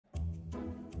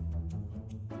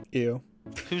Ew.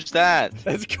 Who's that?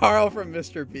 That's Carl from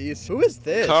Mr. Beast. Who is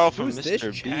this? Carl from Who's Mr. this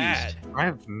Beast. Chad? I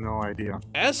have no idea.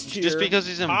 S tier. Just because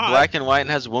he's in hot. black and white and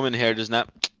has woman hair does not.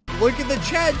 Look at the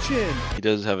Chad chin. He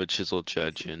does have a chiseled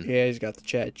Chad chin. Yeah, he's got the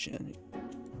Chad chin.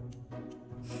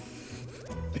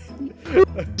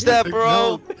 What's that,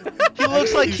 bro? He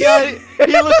looks like He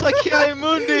looks like Kiai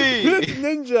Mundi. It's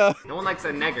Ninja. No one likes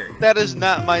a nigger. That is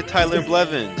not my Tyler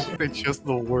Blevins. It's just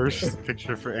the worst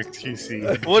picture for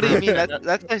XQC. What do you mean?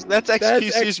 That's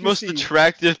XQC's most XQC.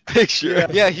 attractive picture. Yeah.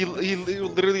 Yeah, he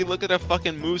literally look at a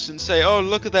fucking moose and say, "Oh,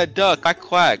 look at that duck, quack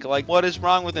quack." Like, what is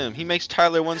wrong with him? He makes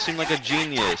Tyler one seem like a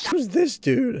genius. Who's this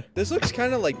dude? This looks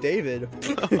kind of like David.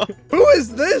 Who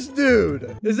is this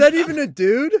dude? Is that even a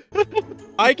dude?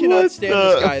 I cannot stand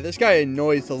this guy. This guy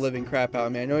annoys the living crap out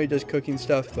of me. I know he does cooking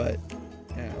stuff, but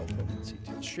yeah, I'll put it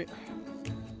in CT stream.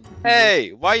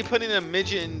 Hey, why are you putting a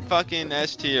midget in fucking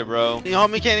S tier, bro? The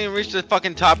homie can't even reach the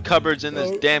fucking top cupboards in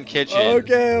this damn kitchen.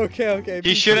 Okay.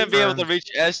 He shouldn't be able to reach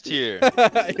S tier.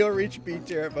 He'll reach B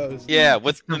tier at most. Yeah,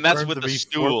 and that's with the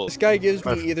stool. This guy gives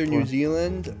me either New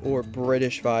Zealand or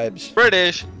British vibes.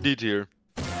 British, D tier.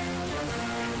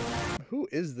 Who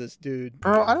is this dude?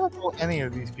 Bro, I don't know any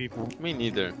of these people. Me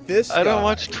neither. This I don't guy.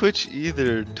 watch Twitch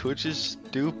either. Twitch is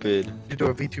stupid. You do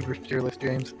a VTuber tier list,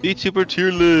 James. VTuber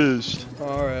tier list.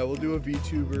 All right, we'll do a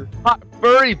VTuber. Hot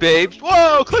furry babes.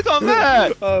 Whoa, click on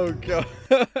that. Oh gosh.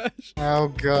 Oh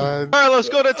god. Carlos,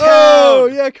 go to town. Oh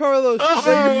yeah, Carlos. Is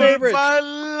that your favorite? my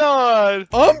lord.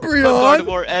 Umbreon.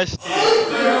 More S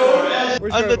tier.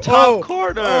 Where's On your- the top oh,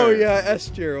 corner. Oh yeah, S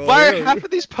tier. Well, Why there are we half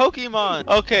of these Pokemon?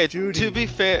 Okay, Judy. to be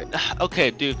fair,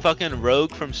 okay, dude, fucking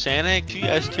Rogue from Sonic, she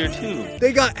S tier too.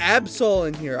 They got Absol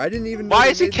in here. I didn't even know Why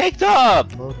they is he made- caked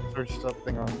up? Search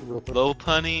something on Google.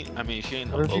 Lopunny? I mean, she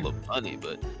ain't no What if you- Lopunny,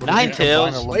 but what if you combine Ninetales,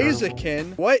 a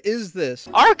Blaziken. What is this?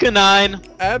 Arcanine.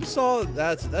 Absol?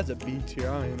 That's a B tier.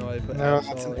 I don't even know why I put No, Absol.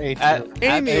 that's an A tier.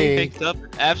 Amy. Absol caked up.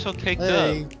 Absol caked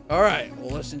A. up. All right,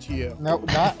 we'll listen to you. No,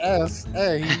 not S.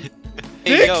 A.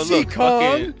 Hey, yo, Dixie look,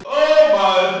 Kong. fucking.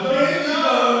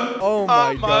 Oh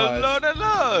my my god. lord,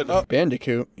 lord. Oh,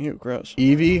 Bandicoot. Ew, gross.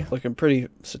 Eevee, looking pretty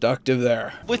seductive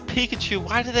there. With Pikachu,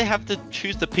 why do they have to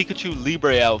choose the Pikachu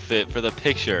Libre outfit for the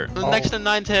picture? Next to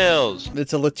Ninetales.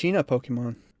 It's a Latina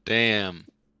Pokemon. Damn.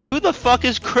 Who the fuck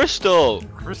is Crystal?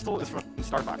 Crystal is from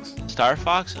Star Fox. Star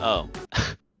Fox? Oh.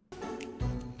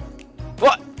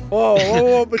 What?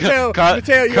 Whoa, Mateo,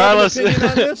 Mateo, you Carlos, have an opinion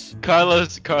on this?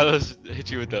 Carlos hit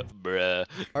you with the bruh.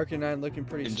 Arcanine looking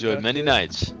pretty Enjoyed many seductive.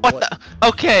 nights. What the?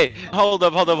 Okay, hold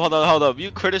up. You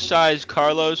criticized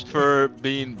Carlos for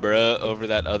being bruh over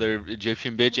that other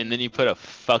Egyptian bitch, and then you put a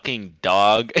fucking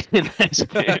dog in S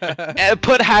tier. And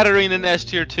put Hatterene in S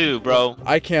tier too, bro.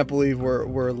 I can't believe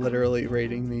we're literally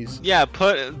rating these. Yeah,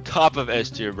 put top of S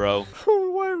tier, bro.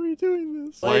 Why are we doing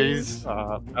this? Blaze,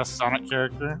 a Sonic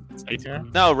character. It's A tier.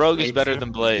 No, Rogue is A better tier?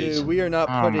 than Blaze. Dude, we are not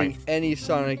Oh putting my- any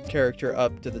Sonic character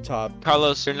up to the top.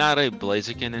 Carlos, you're not a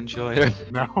Blaziken enjoyer.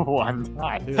 No, I'm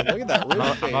not. Dude, look at that I'm riz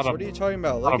not- face. I'm not a- What are you talking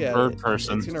about? not Look a at bird it.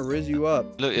 person. It's gonna riz you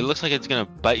up. Look, it looks like it's gonna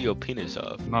bite your penis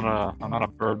off. I'm not a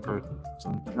bird person.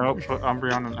 No, put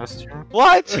Umbreon in S tier.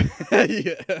 What?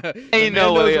 Yeah. Ain't Man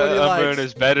no knows way what he Umbreon likes.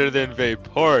 is better than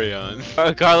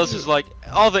Vaporeon. Carlos is like,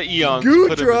 all the Eons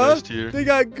put him in S tier. Gudra! They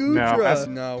got Gudra! that's-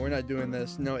 No, we're not doing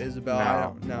this. No, Isabel, I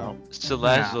don't. No.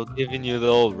 Salazzle giving you the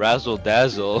old razzle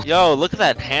dazzle. Yo, look at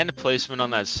that hand placement on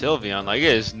that Sylveon. Like, it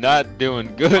is not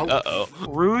doing good. Uh-oh.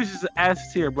 Rouge is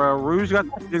S tier, bro. Rouge got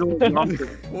the big old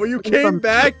monster. Well, you came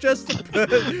back just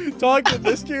to talk to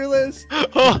this tier list?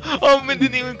 Oh, man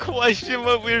didn't even question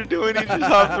what we were doing. He just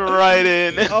hopped right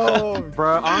in. Oh,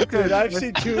 Bro, I'm dude, I've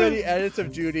seen too many edits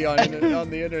of Judy on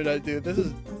the internet, dude. This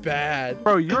is bad.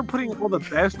 Bro, you're putting all the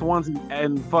best ones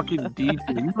in fucking D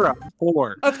tier. You're a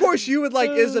 4. Of course you would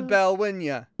like Isabel, wouldn't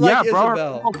ya? Like yeah, bro.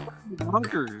 Isabel.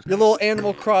 Bunkers. Your little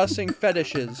Animal Crossing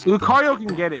fetishes. Lucario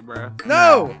can get it, bro.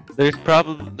 No! There's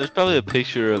probably a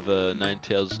picture of a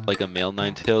Ninetales, like a male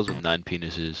Ninetales with 9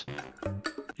 penises.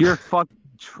 You're fucking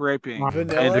tripping.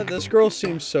 Vanilla, this girl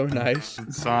seems so nice.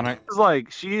 Sonic. It's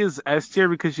like, she is S tier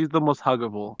because she's the most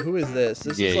huggable. Who is this?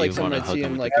 This Yeah, is like you someone wanna I'd see hug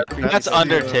in him like with a creepy That's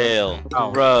video. Undertale.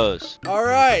 Oh. Gross.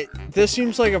 Alright, this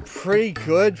seems like a pretty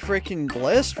good freaking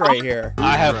list right here.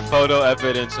 I have photo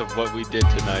evidence of what we did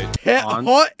tonight.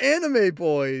 Hot anime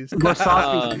boys. Oh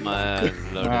Masaki. man,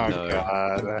 Oh Lord, Lord.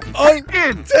 god. Oh,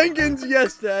 Tengen's,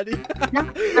 yes, daddy.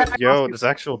 Yo, there's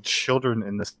actual children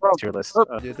in this tier list.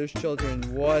 Dude, there's children.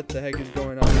 What the heck is going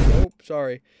going on? Oh,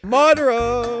 sorry.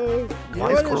 Madara! You know Why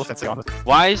is what Koro is- Sensei on this?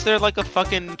 Why is there like a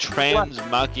fucking trans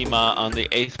Makima on the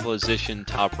 8th position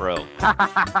top row?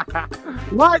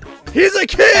 What? He's a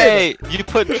kid! Hey, you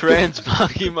put trans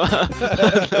Makima.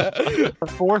 The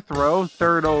 4th row,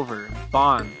 3rd over.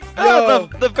 Bond. No,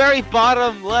 the very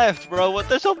bottom left, bro. What?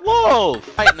 There's a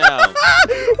wolf right now.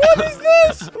 What is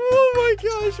this? Oh my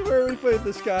gosh, where are we putting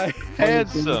this guy?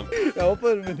 Handsome. Yeah, we'll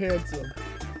put him in handsome.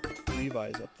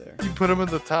 Levi's up there. You put him in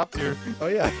the top tier. Oh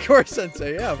yeah, of course,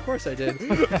 Sensei. Yeah, of course I did.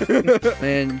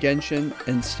 Man, Genshin,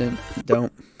 instant.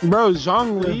 Don't. Bro,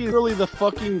 Zhongli is really the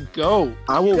fucking GOAT.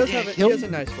 I He, will does have a, he kill has a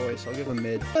nice voice. I'll give him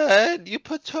mid. What? You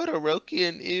put Todoroki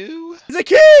in ew? He's a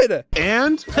kid!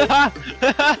 And?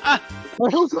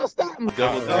 Who's gonna stop him?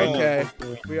 Okay,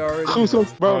 we already Who's know.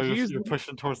 gonna, bro, Oh, he's you're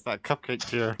pushing towards that cupcake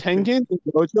tier. Tengen and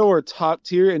Gojo are top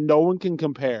tier and no one can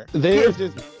compare. They are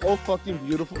just so fucking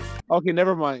beautiful. Okay,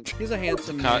 never mind. He's a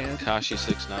handsome man. Kashi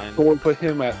 6'9". Go and put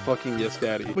him at fucking Yes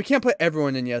Daddy. We can't put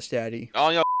everyone in Yes Daddy.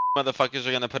 All y'all motherfuckers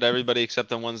are gonna put everybody except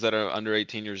the ones that are under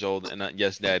 18 years old and not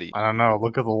Yes Daddy. I don't know.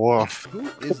 Look at the wolf. Who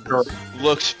is this?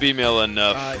 Looks female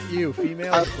enough. You,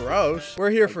 female, gross. We're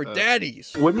here for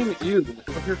daddies. Women, you.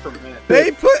 We're here for men.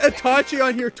 They put Itachi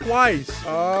on here twice.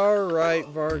 All right,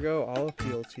 Vargo, I'll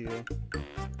appeal to you.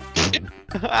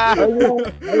 I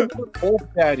want Wolf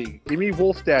Daddy. Give me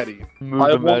Wolf Daddy. I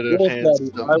want Wolf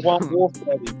Daddy. I want Wolf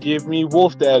Daddy. Give me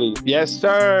Wolf Daddy. Yes,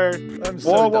 sir. I'm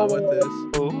so Whoa, done whoa, with whoa. this.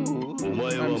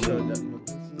 I'm so done.